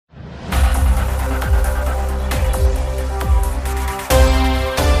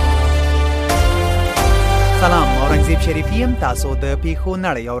طیب شریفی یم، تاسو د پیښو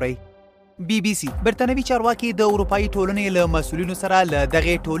نړۍ اورئ. بی بی سی برتانوي چارواکي د اروپایي ټولنې له مسؤلینو سره له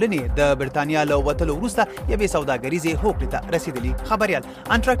دغې ټولنې د برتانیا له وتلو وروسته یوې سوداګریزې هوکړې ته رسېدلي. خبریال: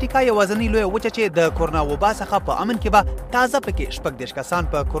 انټارکټیکا یوازینۍ لویه وچه چې د کورونا وبا څخه په امن کې به تازه پکې 36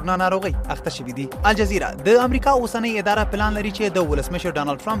 کسان په کورونا ناروغۍ اخته شوي دي. الجزیره: د امریکا اوسنۍ اداره پلان لري چې د ولسمشر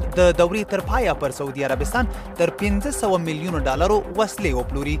ډانلډ ټرمپ د دورې تر پایه پر سعودي عربستان تر 500 میلیونو ډالرو وسلې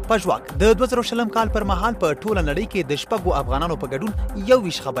وپلوري. په ژواک: د 2020 کال پر مهال په ټوله نړۍ کې د 6 افغانانو په ګډون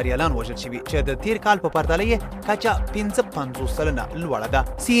 21 خبریالان وژل شوي چې د تیر کال په پرتله یې کچه 55 سلنه لوړه ده.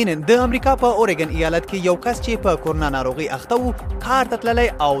 سی ان ان: د امریکا په اورېګن ایالت کې یو کس چې په کورونا ناروغۍ اخته و کار ته تللی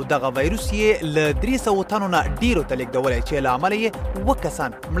او دغه وایروس یې له 300 تنو نه ډیرو ته لیږدولی چې له امله یې 2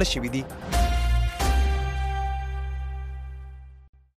 کسان مړه شوي دي.